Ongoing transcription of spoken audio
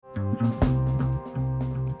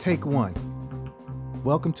Take one.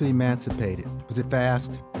 Welcome to Emancipated. Was it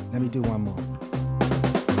fast? Let me do one more.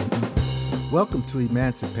 Welcome to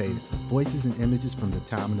Emancipated, voices and images from the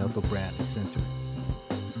Tom and Ethel Bradley Center.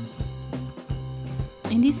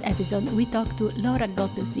 In this episode, we talk to Laura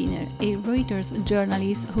Gottesdiener, a Reuters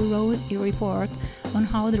journalist who wrote a report on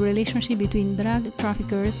how the relationship between drug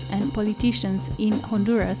traffickers and politicians in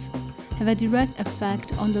Honduras have a direct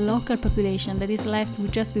effect on the local population that is left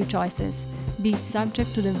with just few choices: be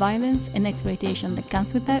subject to the violence and exploitation that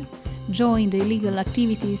comes with that, join the illegal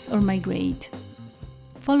activities, or migrate.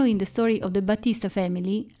 Following the story of the Batista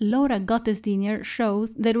family, Laura Gottesdiener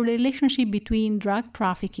shows that a relationship between drug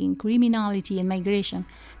trafficking, criminality, and migration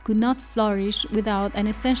could not flourish without an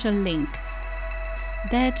essential link: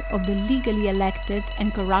 that of the legally elected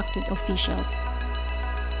and corrupted officials.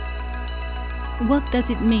 What does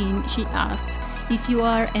it mean, she asks, if you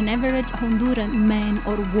are an average Honduran man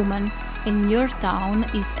or woman and your town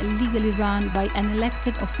is legally run by an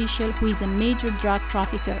elected official who is a major drug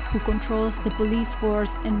trafficker who controls the police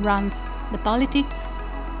force and runs the politics?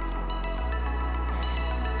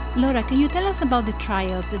 Laura, can you tell us about the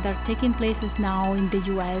trials that are taking place now in the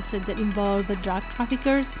US that involve drug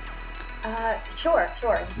traffickers? Sure.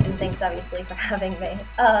 And thanks, obviously, for having me.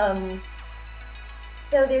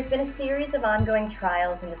 So there's been a series of ongoing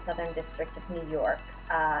trials in the Southern District of New York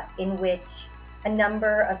in which a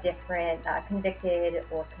number of different convicted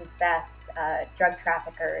or confessed drug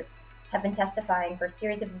traffickers have been testifying for a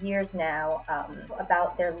series of years now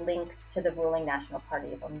about their links to the ruling National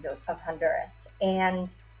Party of Honduras.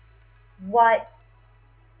 And what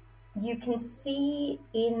you can see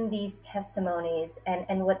in these testimonies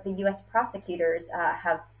and what the U.S. prosecutors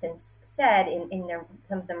have since said in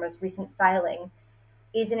some of their most recent filings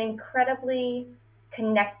is an incredibly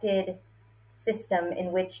connected system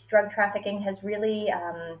in which drug trafficking has really,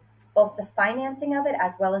 both the financing of it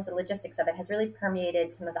as well as the logistics of it, has really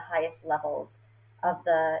permeated some of the highest levels of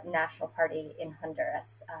the National Party in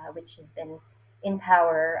Honduras, which has been in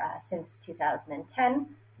power since 2010.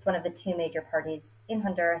 It's one of the two major parties in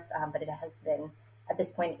Honduras, but it has been at this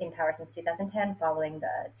point in power since 2010 following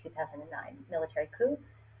the 2009 military coup.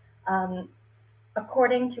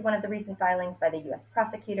 According to one of the recent filings by the U.S.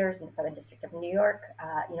 prosecutors in the Southern District of New York,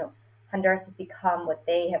 Honduras has become what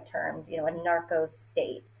they have termed, a narco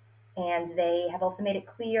state. And they have also made it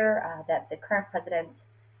clear that the current president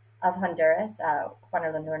of Honduras, Juan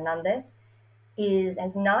Orlando Hernandez,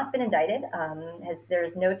 has not been indicted.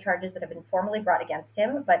 There's no charges that have been formally brought against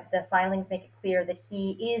him, but the filings make it clear that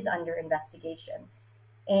he is under investigation.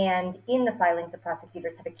 And in the filings, the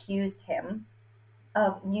prosecutors have accused him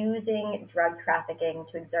of using drug trafficking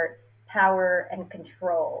to exert power and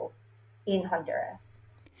control in Honduras.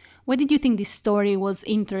 Why did you think this story was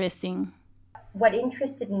interesting? What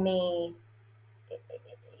interested me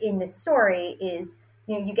in this story is,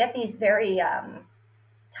 you get these very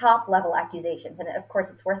top-level accusations. And of course,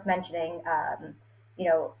 it's worth mentioning,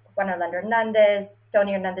 Juan Orlando Hernandez,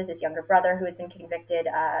 Tony Hernandez's younger brother, who has been convicted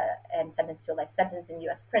and sentenced to a life sentence in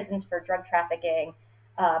U.S. prisons for drug trafficking,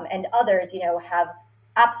 and others, have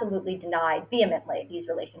absolutely denied vehemently these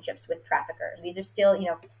relationships with traffickers. These are still,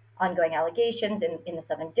 ongoing allegations in the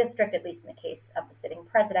Southern District, at least in the case of the sitting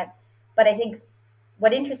president. But I think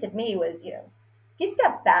what interested me was, if you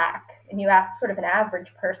step back and you ask sort of an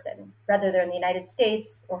average person, whether they're in the United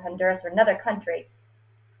States or Honduras or another country,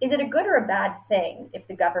 is it a good or a bad thing if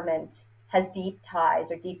the government has deep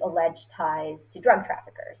ties or deep alleged ties to drug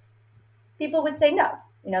traffickers? People would say no,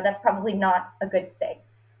 that's probably not a good thing.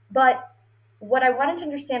 But what I wanted to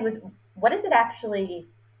understand was, what does it actually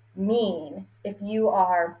mean if you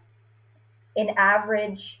are an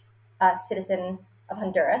average citizen of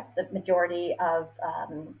Honduras? The majority of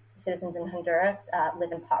citizens in Honduras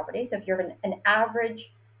live in poverty. So if you're an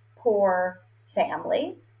average poor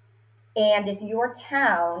family, and if your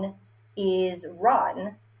town is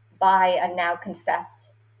run by a now confessed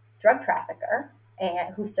drug trafficker,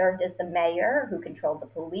 and who served as the mayor, who controlled the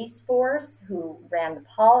police force, who ran the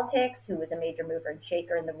politics, who was a major mover and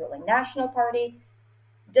shaker in the ruling National Party,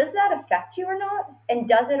 does that affect you or not? And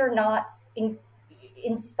does it or not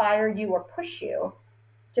inspire you or push you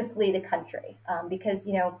to flee the country? Because,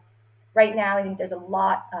 right now I think there's a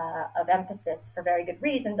lot of emphasis, for very good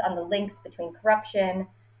reasons, on the links between corruption,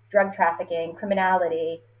 drug trafficking,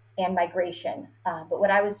 criminality, and migration. But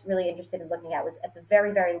what I was really interested in looking at was at the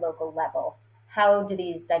very, very local level. How do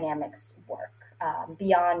these dynamics work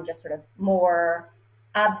beyond just sort of more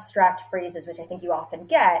abstract phrases, which I think you often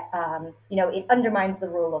get? It undermines the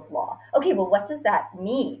rule of law. Okay, well, what does that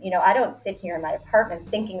mean? I don't sit here in my apartment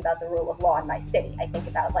thinking about the rule of law in my city. I think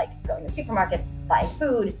about going to the supermarket, buying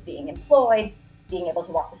food, being employed, being able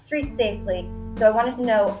to walk the streets safely. So I wanted to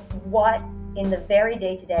know what, in the very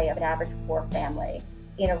day-to-day of an average poor family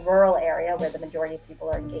in a rural area where the majority of people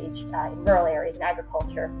are engaged in rural areas in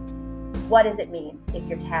agriculture, what does it mean if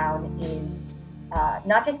your town is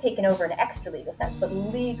not just taken over in an extra legal sense, but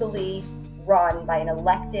legally run by an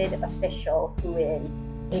elected official who is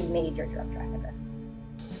a major drug trafficker?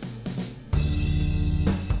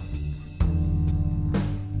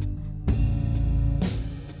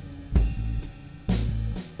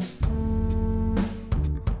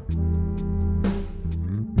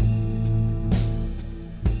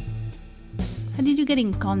 How did you get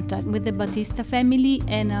in contact with the Battista family,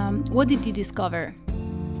 and what did you discover?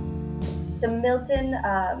 So Milton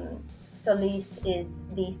Solis is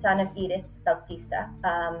the son of Iris Bautista.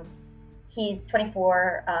 He's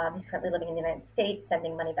 24. He's currently living in the United States,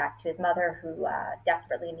 sending money back to his mother, who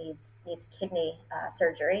desperately needs kidney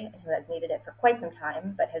surgery, and who has needed it for quite some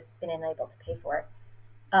time, but has been unable to pay for it.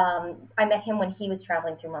 I met him when he was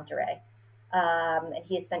traveling through Monterrey, and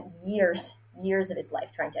he has spent years of his life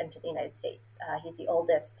trying to enter the United States. He's the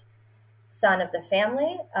oldest son of the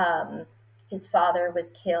family. His father was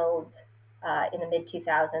killed in the mid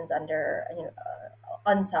 2000s under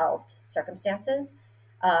unsolved circumstances,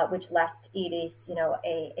 which left Iris,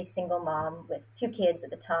 a single mom with 2 kids at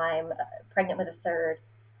the time, pregnant with a third,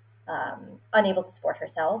 unable to support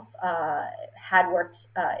herself. Had worked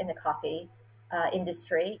in the coffee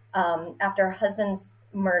industry. After her husband's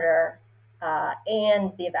murder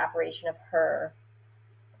and the evaporation of her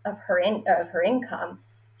income,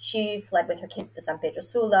 she fled with her kids to San Pedro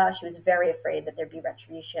Sula. She was very afraid that there'd be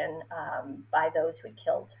retribution by those who had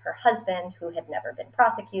killed her husband, who had never been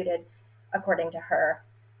prosecuted, according to her.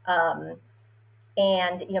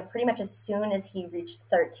 And pretty much as soon as he reached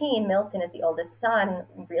 13, Milton, as the oldest son,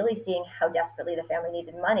 really seeing how desperately the family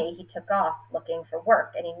needed money, he took off looking for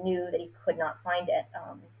work, and he knew that he could not find it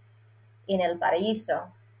in El Paraíso.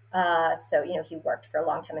 So he worked for a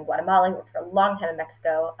long time in Guatemala, he worked for a long time in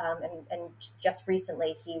Mexico, and just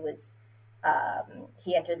recently he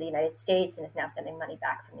entered the United States and is now sending money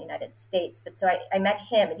back from the United States. But so I met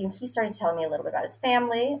him, and he started telling me a little bit about his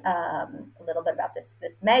family, a little bit about this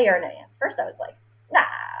mayor, and at first I was like, nah,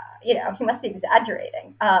 he must be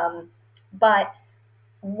exaggerating. But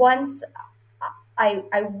once I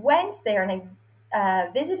went there and I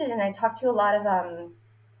visited, and I talked to a lot of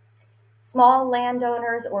small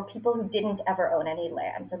landowners or people who didn't ever own any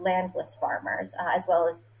land, so landless farmers, as well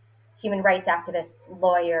as human rights activists,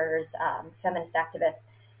 lawyers, feminist activists.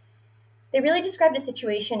 They really described a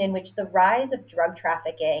situation in which the rise of drug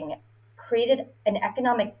trafficking created an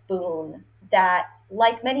economic boom that,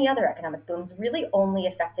 like many other economic booms, really only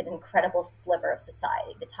affected an incredible sliver of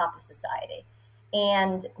society, the top of society.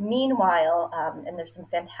 And meanwhile, and there's some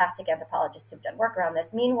fantastic anthropologists who've done work around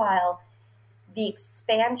this, meanwhile, the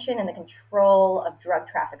expansion and the control of drug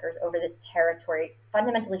traffickers over this territory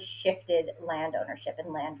fundamentally shifted land ownership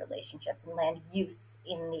and land relationships and land use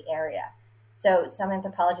in the area. So some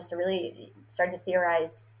anthropologists are really starting to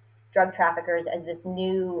theorize drug traffickers as this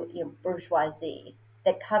new bourgeoisie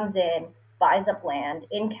that comes in, buys up land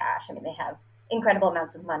in cash. I mean, they have incredible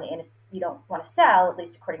amounts of money, and if you don't want to sell, at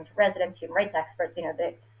least according to residents, human rights experts,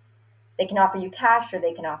 they can offer you cash, or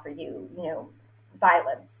they can offer you,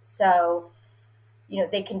 violence. So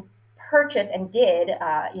they can purchase, and did,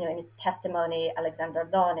 in his testimony, Alexander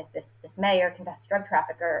Don, this mayor, confessed drug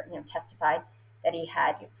trafficker, testified that he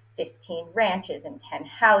had 15 ranches and 10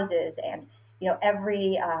 houses. And,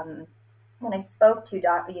 when I spoke to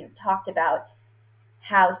Don, talked about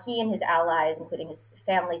how he and his allies, including his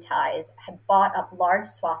family ties, had bought up large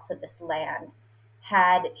swaths of this land,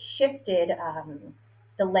 had shifted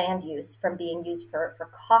the land use from being used for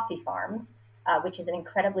coffee farms, which is an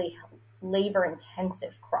incredibly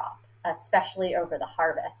labor-intensive crop, especially over the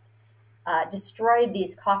harvest, destroyed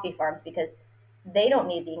these coffee farms because they don't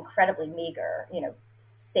need the incredibly meager,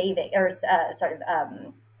 saving or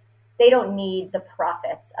they don't need the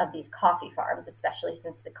profits of these coffee farms, especially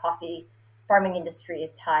since the coffee farming industry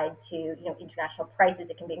is tied to international prices.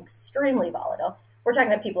 It can be extremely volatile. We're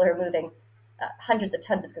talking about people who are moving hundreds of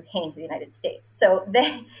tons of cocaine to the United States, so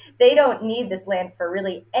they don't need this land for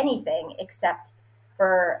really anything except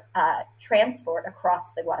for transport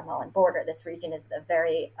across the Guatemalan border. This region is the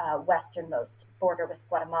very westernmost border with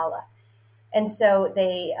Guatemala. And so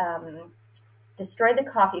they destroyed the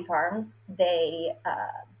coffee farms. They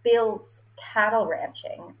built cattle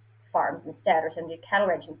ranching farms instead, or some cattle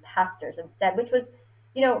ranching pastures instead, which was,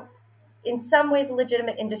 in some ways a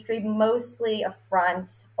legitimate industry, mostly a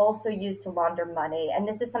front, also used to launder money. And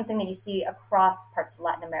this is something that you see across parts of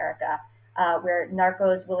Latin America, where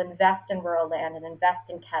narcos will invest in rural land and invest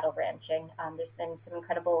in cattle ranching. There's been some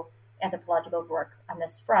incredible anthropological work on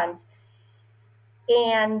this front.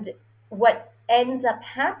 And what ends up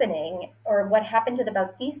happening, or what happened to the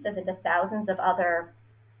Bautistas and to thousands of other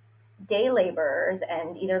day laborers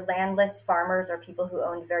and either landless farmers or people who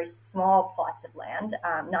owned very small plots of land,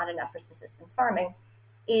 not enough for subsistence farming,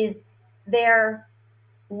 is their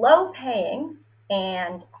low paying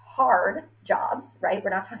and hard jobs, right? We're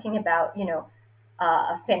not talking about,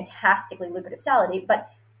 a fantastically lucrative salary,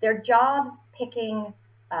 but they're jobs picking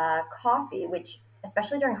coffee, which,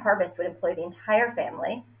 especially during harvest, would employ the entire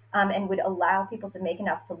family, and would allow people to make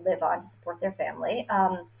enough to live on to support their family,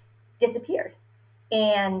 disappeared.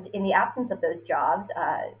 And in the absence of those jobs,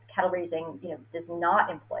 cattle raising, does not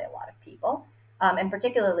employ a lot of people. And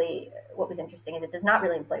particularly, what was interesting is it does not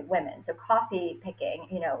really employ women. So coffee picking,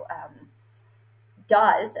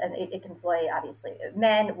 does, and it can employ obviously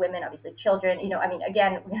men, women, obviously children.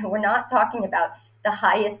 Again, we're not talking about the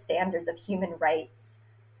highest standards of human rights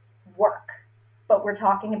work, but we're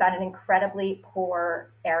talking about an incredibly poor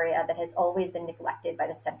area that has always been neglected by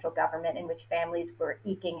the central government, in which families were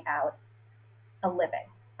eking out a living.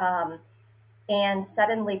 And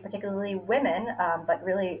suddenly, particularly women, but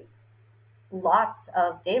really lots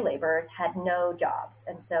of day laborers had no jobs.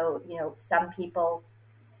 And so, some people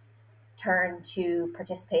turned to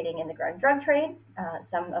participating in the growing drug trade.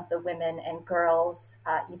 Some of the women and girls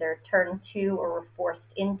either turned to or were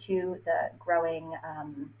forced into the growing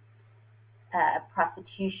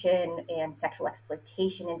prostitution and sexual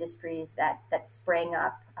exploitation industries that sprang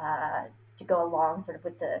up to go along sort of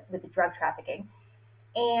with the drug trafficking.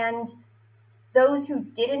 And those who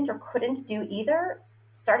didn't or couldn't do either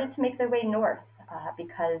started to make their way north,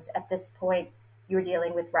 because at this point you were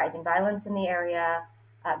dealing with rising violence in the area,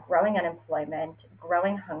 growing unemployment,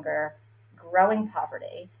 growing hunger, growing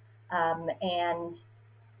poverty, and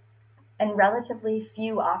relatively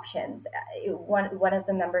few options. One of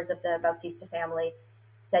the members of the Bautista family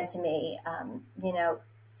said to me,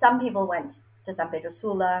 some people went to San Pedro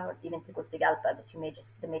Sula or even to Tegucigalpa,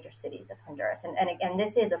 the major cities of Honduras. And again,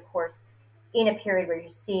 this is, of course, in a period where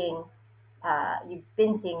you've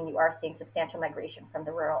been seeing and you are seeing substantial migration from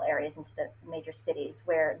the rural areas into the major cities,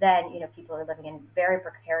 where then, people are living in very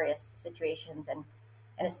precarious situations,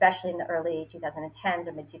 and especially in the early 2010s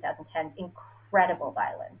or mid 2010s, incredible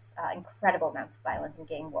violence, incredible amounts of violence and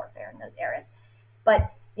gang warfare in those areas.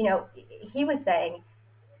 But, he was saying,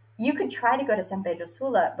 you could try to go to San Pedro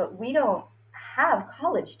Sula, but we don't have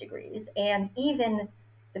college degrees. And even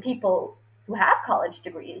the people who have college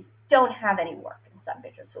degrees don't have any work in San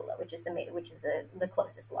Pedro Sula, which is the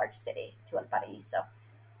closest large city to El Paraíso.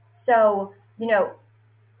 So,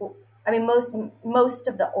 most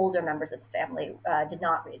of the older members of the family did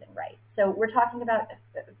not read and write. So we're talking about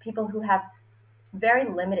people who have very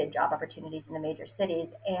limited job opportunities in the major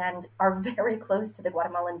cities and are very close to the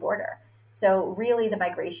Guatemalan border. So really, the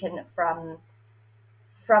migration from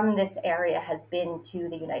this area has been to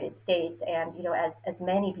the United States. And, as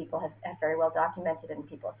many people have very well documented, and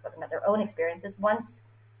people have spoken about their own experiences, once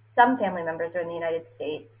some family members are in the United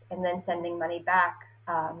States and then sending money back,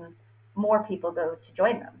 more people go to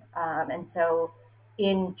join them. And so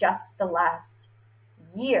in just the last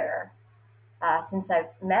year, since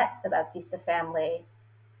I've met the Bautista family,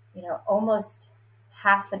 almost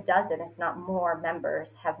half a dozen, if not more,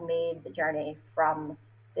 members have made the journey from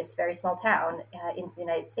this very small town into the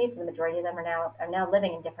United States. And the majority of them are now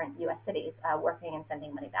living in different U.S. cities, working and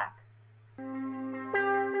sending money back.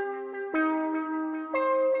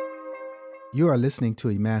 You are listening to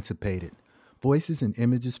Emancipated, Voices and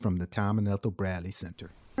Images from the Tom and Ethel Bradley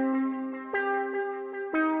Center.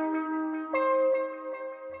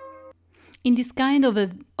 In this kind of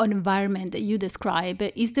an environment that you describe,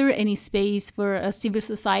 is there any space for a civil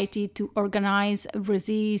society to organize,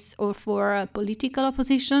 resist, or for a political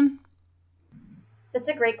opposition? That's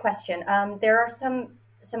a great question. There are some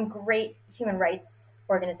great human rights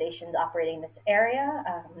organizations operating in this area.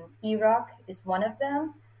 EROC is one of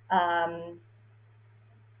them.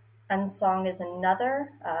 Unsong is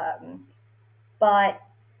another. But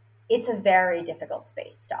it's a very difficult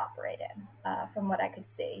space to operate in, from what I could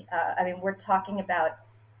see. We're talking about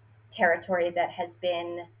territory that has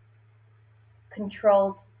been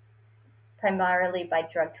controlled primarily by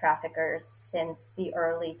drug traffickers since the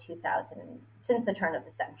early 2000s, since the turn of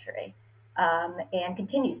the century, and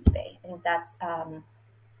continues to be. I think that's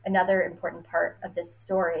another important part of this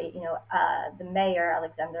story. The mayor,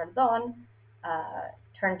 Alexander Ardon,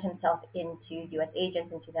 turned himself into U.S.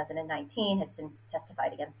 agents in 2019, has since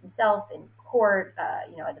testified against himself in court,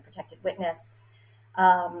 as a protected witness.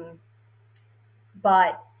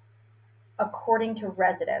 But according to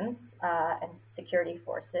residents and security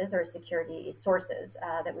forces or security sources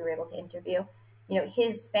that we were able to interview,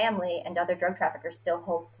 his family and other drug traffickers still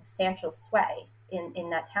hold substantial sway in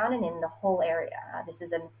that town and in the whole area. This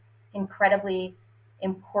is an incredibly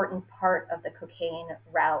important part of the cocaine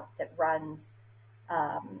route that runs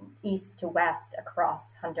east to west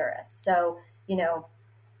across Honduras. So,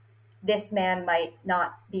 this man might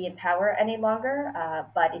not be in power any longer,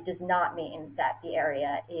 but it does not mean that the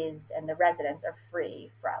area is and the residents are free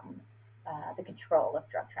from the control of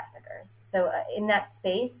drug traffickers. So in that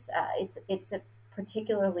space, it's a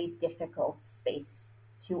particularly difficult space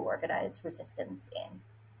to organize resistance in.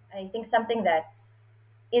 And I think something that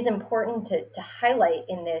is important to highlight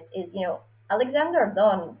in this is, Alexander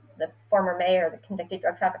Ardon, the former mayor, the convicted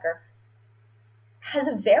drug trafficker, has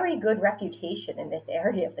a very good reputation in this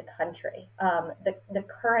area of the country. The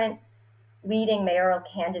current leading mayoral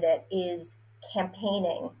candidate is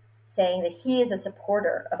campaigning, saying that he is a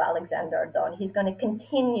supporter of Alexander Ardon. He's going to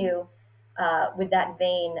continue with that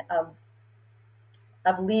vein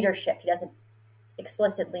of leadership. He doesn't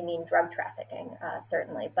explicitly mean drug trafficking,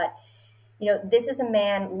 certainly, but this is a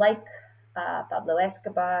man like Pablo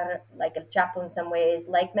Escobar, like El Chapo in some ways,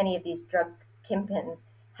 like many of these drug kingpins,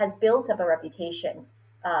 has built up a reputation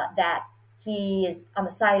that he is on the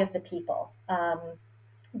side of the people,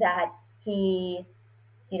 that he,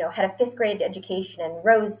 had a fifth grade education and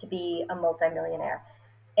rose to be a multimillionaire.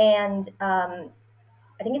 And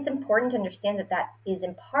I think it's important to understand that is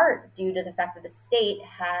in part due to the fact that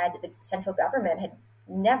the central government had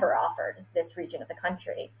never offered this region of the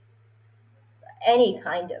country any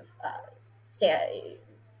kind of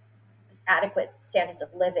adequate standards of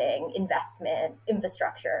living, investment,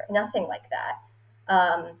 infrastructure, nothing like that.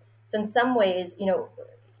 So in some ways,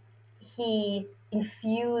 he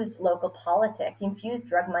infused local politics, he infused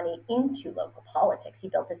drug money into local politics. He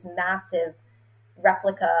built this massive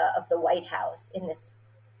replica of the White House in this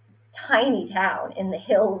tiny town in the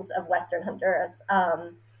hills of Western Honduras.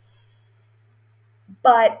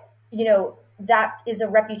 But, that is a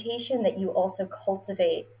reputation that you also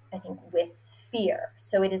cultivate, I think, with fear.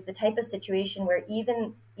 So it is the type of situation where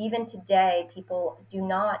even today, people do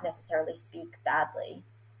not necessarily speak badly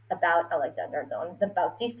about Alexander Ardon. The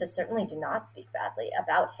Bautistas certainly do not speak badly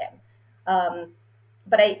about him.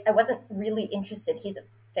 But I wasn't really interested. He's a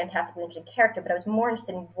fantastically interesting character, but I was more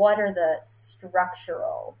interested in what are the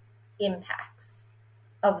structural impacts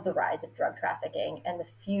of the rise of drug trafficking and the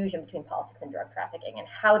fusion between politics and drug trafficking, and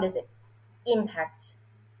how does it impact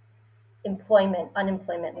employment,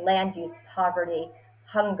 unemployment, land use, poverty,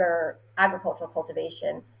 hunger, agricultural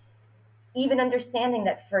cultivation. Even understanding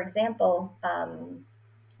that, for example,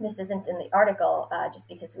 this isn't in the article just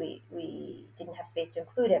because we didn't have space to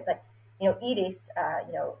include it, but Iris,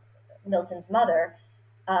 Milton's mother,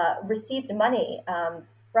 received money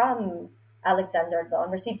from Alexander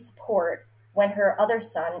Ardon, received support when her other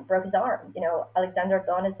son broke his arm. Alexander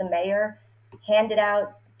Ardon, as the mayor, handed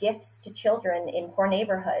out gifts to children in poor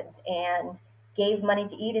neighborhoods and gave money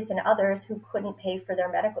to Iris and others who couldn't pay for the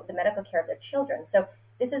medical care of their children. So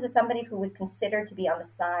this is somebody who was considered to be on the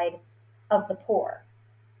side of the poor.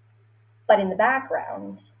 But in the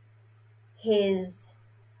background, his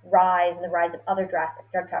rise and the rise of other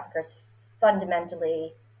drug traffickers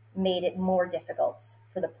fundamentally made it more difficult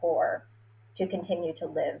for the poor to continue to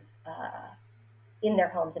live in their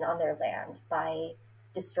homes and on their land by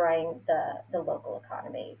destroying the local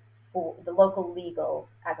economy, for the local legal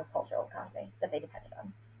agricultural economy that they depended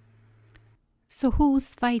on. So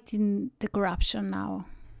who's fighting the corruption now?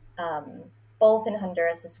 Both in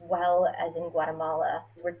Honduras as well as in Guatemala,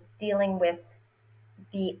 we're dealing with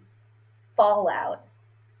the fallout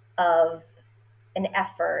of an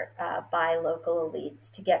effort by local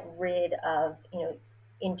elites to get rid of,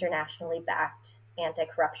 internationally backed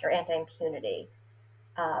anti-corruption or anti-impunity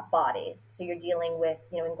bodies. So you're dealing with,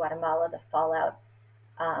 in Guatemala, the fallout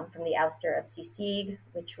from the ouster of CICIG,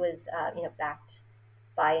 which was, backed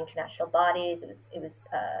by international bodies. It was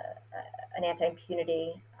an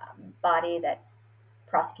anti-impunity body that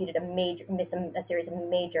prosecuted a series of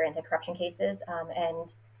major anti-corruption cases,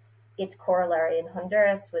 and its corollary in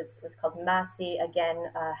Honduras was called MASI.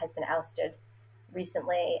 Again, has been ousted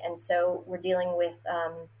recently, and so we're dealing with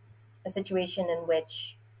a situation in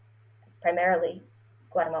which primarily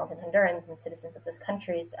Guatemalans and Hondurans and citizens of those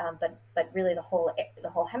countries, but really the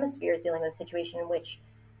whole hemisphere is dealing with a situation in which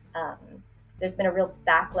there's been a real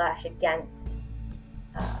backlash against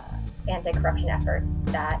anti-corruption efforts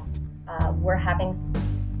that were having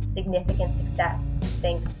significant success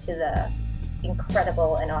thanks to the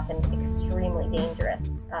incredible and often extremely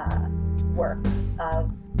dangerous work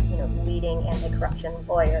of leading anti-corruption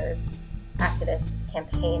lawyers, activists,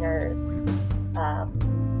 campaigners,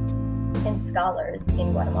 and scholars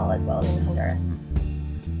in Guatemala as well as in Honduras.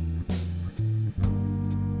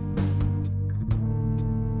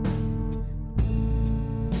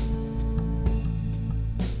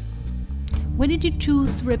 Why did you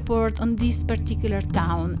choose to report on this particular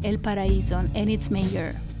town, El Paraíso, and its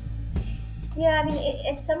mayor? Yeah, I mean,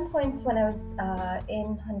 at some points when I was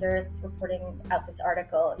in Honduras reporting out this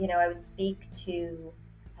article, I would speak to,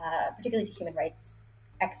 particularly to human rights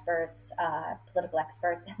experts, political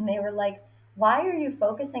experts, and they were like, why are you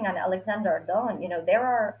focusing on Alexander Ardon? There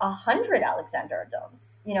are 100 Alexander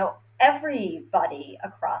Ardons. Everybody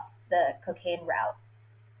across the cocaine route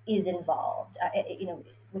is involved,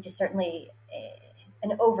 which is certainly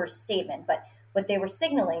an overstatement. But what they were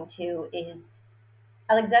signaling to is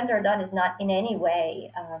Alexander Ardon is not in any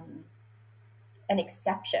way an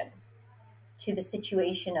exception to the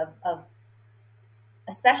situation of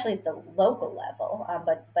especially at the local level,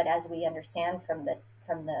 but as we understand from the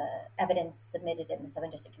evidence submitted in the Southern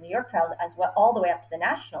District of New York trials, as well all the way up to the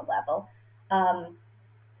national level,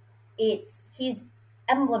 he's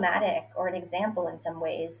emblematic or an example in some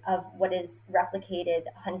ways of what is replicated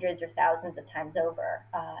hundreds or thousands of times over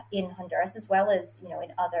in Honduras, as well as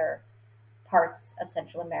in other parts of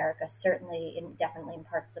Central America, definitely in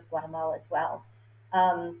parts of Guatemala as well.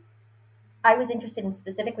 I was interested in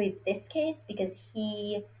specifically this case because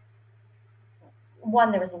there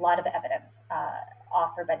was a lot of evidence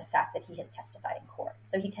offered by the fact that he has testified in court.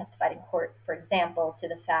 So he testified in court, for example, to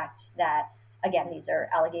the fact that, again, these are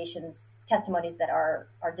testimonies that are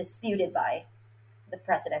disputed by the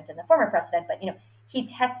president and the former president, but he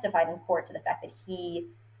testified in court to the fact that he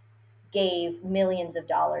gave millions of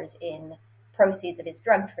dollars in proceeds of his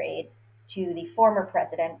drug trade to the former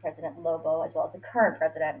president, President Lobo, as well as the current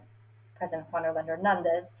president, President Juan Orlando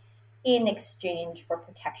Hernandez, in exchange for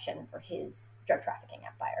protection for his drug trafficking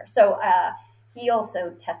empire. So he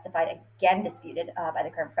also testified, again disputed by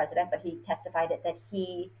the current president, but he testified that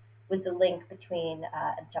he was the link between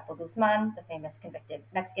El Chapo Guzman, the famous convicted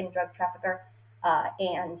Mexican drug trafficker,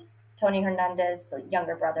 and Tony Hernandez, the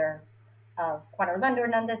younger brother of Juan Orlando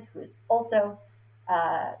Hernandez, who has also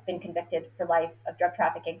been convicted for life of drug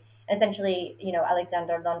trafficking. And essentially,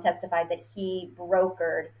 Alexander Ardon testified that he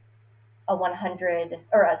brokered a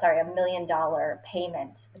 $1 million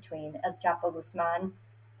payment between El Chapo Guzman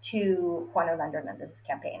to Juan Orlando Hernandez's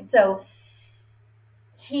campaign. So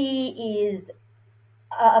he is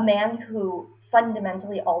a man who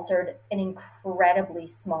fundamentally altered an incredibly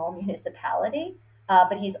small municipality,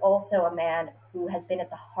 but he's also a man who has been at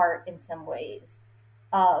the heart in some ways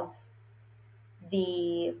of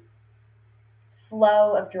the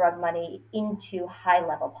flow of drug money into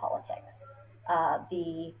high-level politics,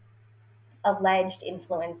 the alleged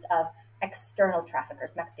influence of external traffickers,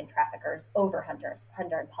 Mexican traffickers, over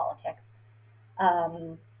Honduran politics,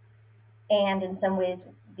 and in some ways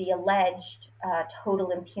the alleged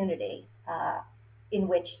total impunity in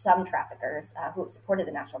which some traffickers who have supported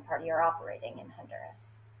the National Party are operating in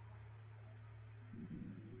Honduras.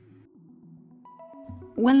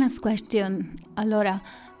 One last question. Allora,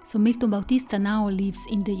 so Milton Bautista now lives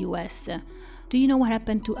in the US. Do you know what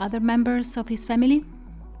happened to other members of his family?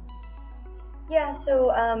 Yeah,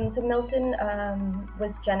 so Milton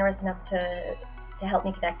was generous enough to help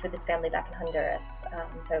me connect with his family back in Honduras.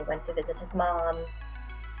 So I went to visit his mom,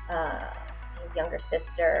 his younger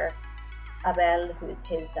sister, Abel, who's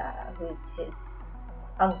his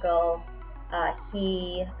uncle.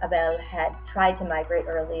 Abel had tried to migrate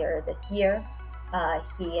earlier this year.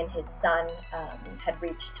 He and his son had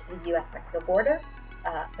reached the U.S.-Mexico border.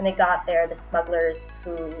 When they got there, the smugglers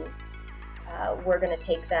who were going to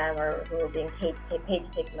take them, or who were being paid to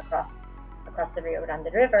take them across the Rio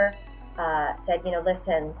Grande River, said,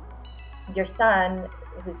 listen, your son,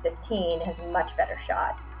 who's 15, has a much better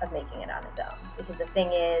shot of making it on his own. Because the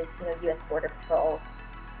thing is, U.S. Border Patrol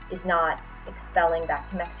is not expelling back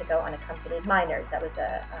to Mexico unaccompanied minors. That was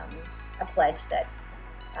a pledge that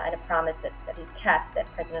and a promise that he's kept, that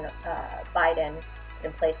President Biden put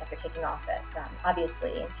in place after taking office,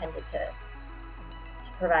 obviously intended to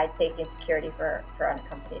provide safety and security for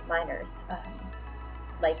unaccompanied minors.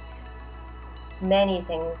 Like many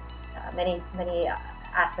things, many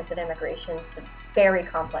aspects of immigration, it's a very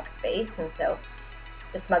complex space, and so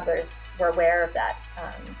the smugglers were aware of that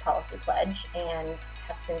policy pledge and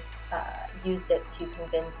have since used it to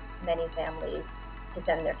convince many families to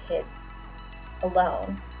send their kids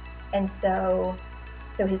alone. And so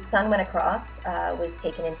his son went across, was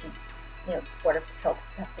taken into Border Patrol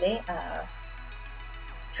custody,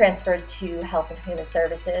 transferred to Health and Human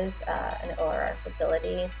Services, an ORR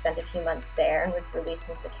facility, spent a few months there, and was released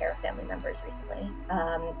into the care of family members recently.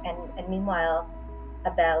 And meanwhile,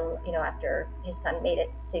 Abel, after his son made it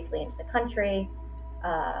safely into the country,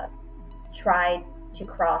 tried to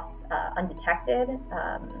cross undetected,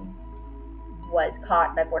 was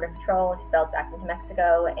caught by Border Patrol, expelled back into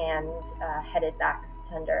Mexico, and headed back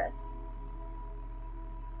to Honduras.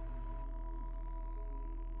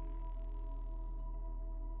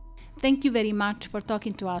 Thank you very much for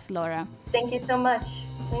talking to us, Laura. Thank you so much.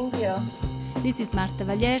 Thank you. This is Marta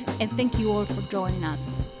Valier, and thank you all for joining us.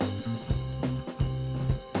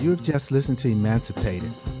 You have just listened to Emancipated,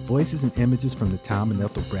 Voices and Images from the Tom and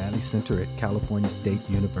Ethel Bradley Center at California State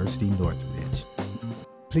University, Northridge.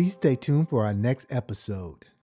 Please stay tuned for our next episode.